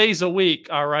 6 days a week.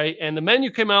 All right. And the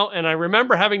menu came out, and I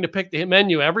remember having to pick the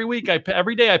menu every week.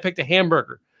 Every day I picked a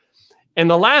hamburger. And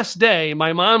the last day,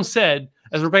 my mom said,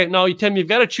 as we're paying, no, Tim, you've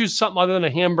got to choose something other than a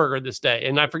hamburger this day.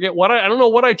 And I forget I don't know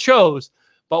what I chose,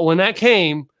 but when that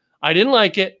came, I didn't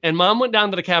like it. And Mom went down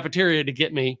to the cafeteria to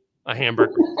get me a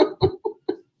hamburger.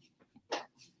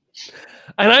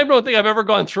 And I don't think I've ever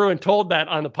gone through and told that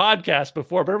on the podcast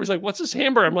before, but everybody's like, what's this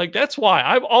hamburger? I'm like, that's why.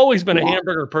 I've always been a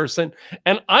hamburger person,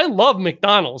 and I love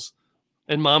McDonald's.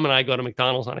 And Mom and I go to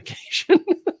McDonald's on occasion.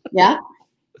 Yeah.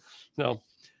 So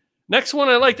next one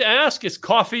I like to ask is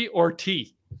coffee or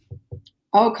tea?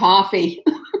 Oh, coffee.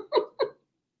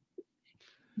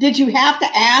 Did you have to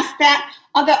ask that?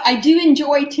 Although I do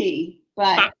enjoy tea,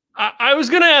 but I was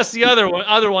going to ask the other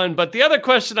one, but the other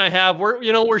question I have,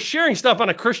 we're sharing stuff on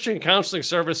a Christian counseling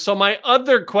service. So my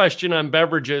other question on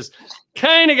beverages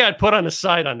kind of got put on the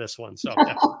side on this one. So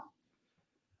yeah.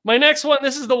 My next one,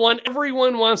 this is the one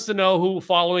everyone wants to know who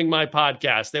following my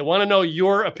podcast. They want to know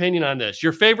your opinion on this.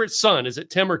 Your favorite son, is it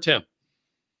Tim or Tim?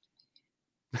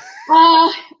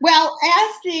 Well,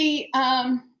 as the,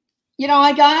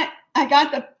 I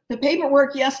got the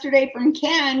paperwork yesterday from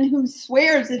Ken, who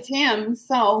swears it's him.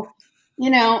 So,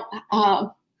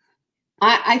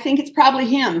 I think it's probably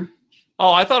him.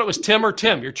 Oh, I thought it was Tim or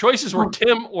Tim. Your choices were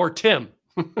Tim or Tim.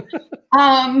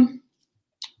 I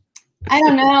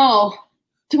don't know.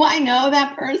 Do I know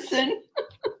that person?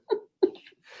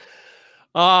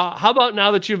 How about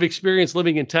now that you've experienced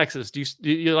living in Texas? Do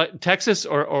you like Texas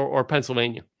or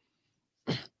Pennsylvania?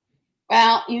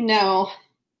 Well,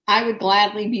 I would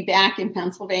gladly be back in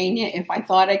Pennsylvania if I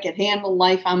thought I could handle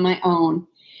life on my own.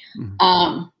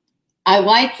 Mm-hmm. I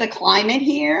like the climate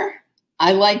here.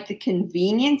 I like the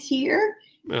convenience here.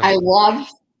 Yeah. I love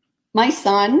my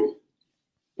son,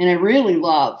 and I really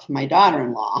love my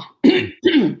daughter-in-law.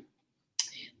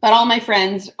 But all my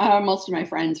friends, most of my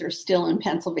friends are still in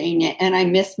Pennsylvania, and I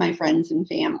miss my friends and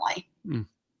family.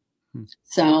 Mm-hmm.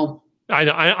 So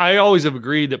I always have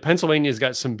agreed that Pennsylvania's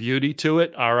got some beauty to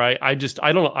it. All right. I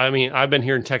don't know. I mean, I've been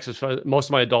here in Texas for most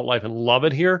of my adult life and love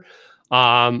it here.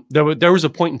 There was a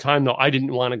point in time though, I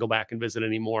didn't want to go back and visit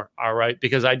anymore. All right.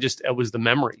 Because it was the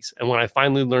memories. And when I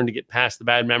finally learned to get past the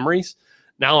bad memories,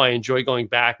 now I enjoy going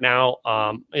back. Now,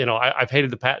 I've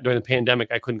hated during the pandemic,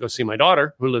 I couldn't go see my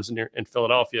daughter who lives in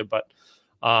Philadelphia, but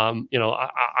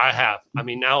I have. I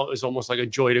mean, now it was almost like a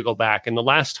joy to go back. And the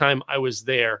last time I was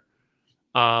there,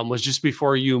 was just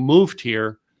before you moved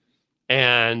here,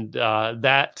 and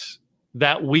that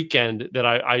weekend that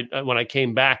I when I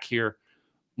came back here,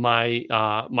 my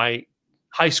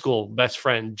high school best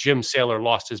friend Jim Saylor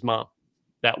lost his mom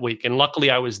that week, and luckily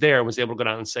I was there and was able to go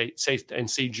down and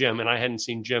see Jim, and I hadn't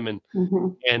seen Jim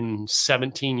in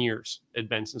 17 years. It'd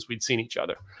been since we'd seen each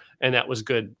other, and that was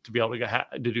good to be able to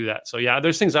do that. So yeah,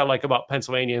 there's things I like about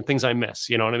Pennsylvania and things I miss.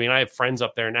 You know what I mean? I have friends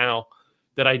up there now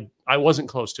that I wasn't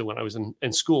close to when I was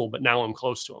in school, but now I'm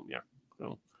close to them. Yeah.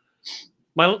 So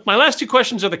my last two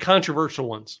questions are the controversial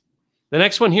ones. The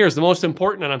next one here is the most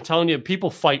important, and I'm telling you, people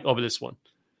fight over this one.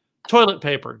 Toilet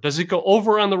paper. Does it go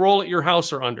over on the roll at your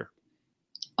house or under?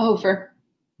 Over.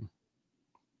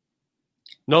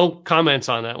 No comments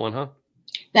on that one, huh?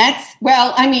 It's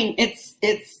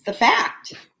the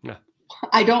fact. Yeah.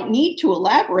 I don't need to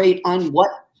elaborate on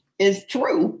what is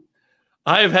true.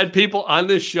 I have had people on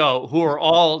this show who are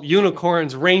all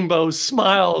unicorns, rainbows,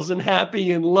 smiles, and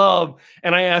happy and love.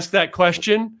 And I ask that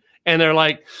question, and they're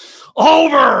like,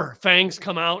 over! Fangs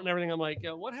come out and everything. I'm like,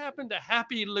 what happened to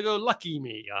happy-go-lucky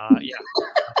me? Yeah.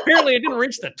 Apparently, I didn't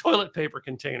reach the toilet paper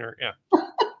container. Yeah.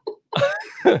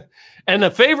 And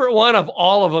the favorite one of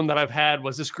all of them that I've had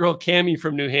was this girl, Cammie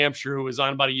from New Hampshire, who was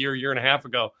on about a year and a half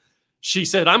ago. She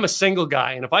said, I'm a single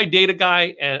guy. And if I date a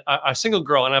guy and a single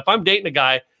girl, and if I'm dating a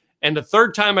guy, and the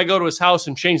third time I go to his house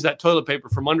and change that toilet paper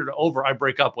from under to over, I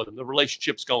break up with him. The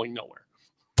relationship's going nowhere.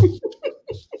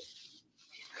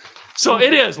 So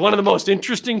it is one of the most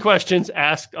interesting questions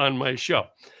asked on my show.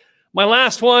 My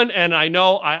last one, and I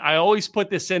know I always put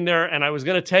this in there, and I was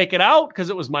going to take it out because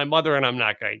it was my mother, and I'm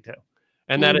not going to.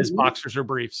 And that is boxers or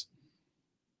briefs.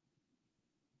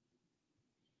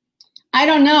 I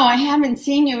don't know. I haven't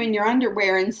seen you in your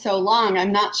underwear in so long.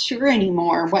 I'm not sure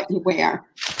anymore what you wear.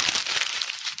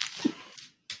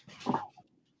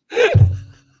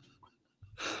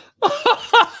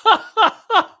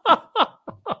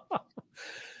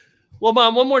 Well,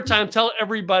 Mom, one more time, tell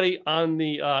everybody on the,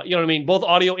 you know what I mean, both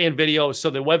audio and video,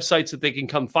 so the websites that they can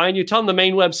come find you. Tell them the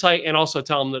main website and also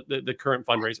tell them the current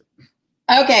fundraiser.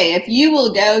 Okay, if you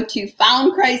will go to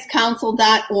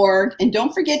foundchristcouncil.org, and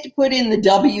don't forget to put in the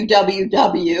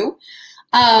www,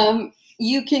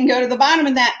 you can go to the bottom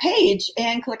of that page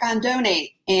and click on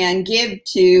donate and give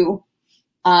to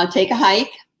Take a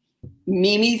Hike,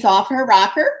 Mimi's Off Her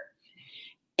Rocker,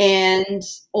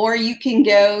 or you can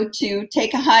go to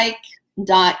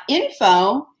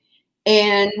takeahike.info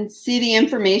and see the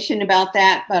information about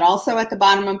that. But also at the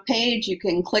bottom of the page, you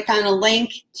can click on a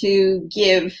link to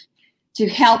give to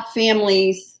help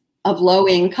families of low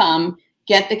income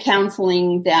get the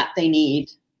counseling that they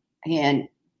need. And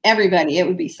everybody, it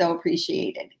would be so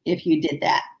appreciated if you did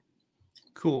that.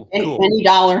 Cool. Any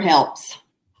dollar helps.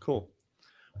 Cool.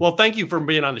 Well, thank you for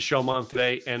being on the show, Mom,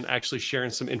 today and actually sharing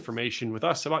some information with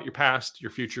us about your past,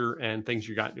 your future, and things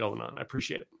you got going on. I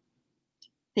appreciate it.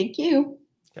 Thank you.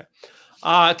 Okay.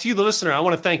 To you, the listener, I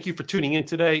want to thank you for tuning in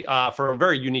today for a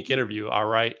very unique interview. All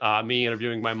right. Me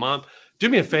interviewing my mom. Do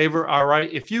me a favor. All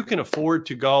right. If you can afford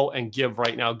to go and give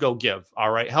right now, go give. All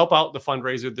right. Help out the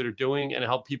fundraiser that are doing and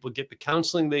help people get the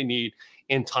counseling they need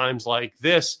in times like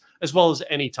this, as well as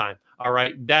any time. All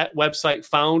right. That website,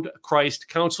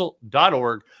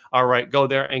 foundchristcouncil.org. All right. Go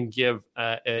there and give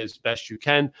as best you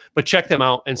can, but check them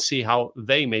out and see how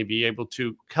they may be able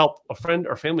to help a friend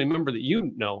or family member that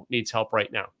you know needs help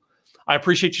right now. I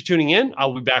appreciate you tuning in.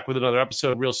 I'll be back with another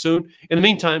episode real soon. In the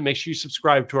meantime, make sure you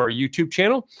subscribe to our YouTube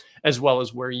channel, as well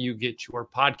as where you get your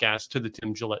podcast to The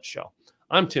Tim Gillette Show.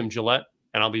 I'm Tim Gillette,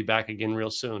 and I'll be back again real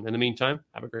soon. In the meantime,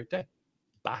 have a great day.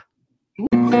 Bye.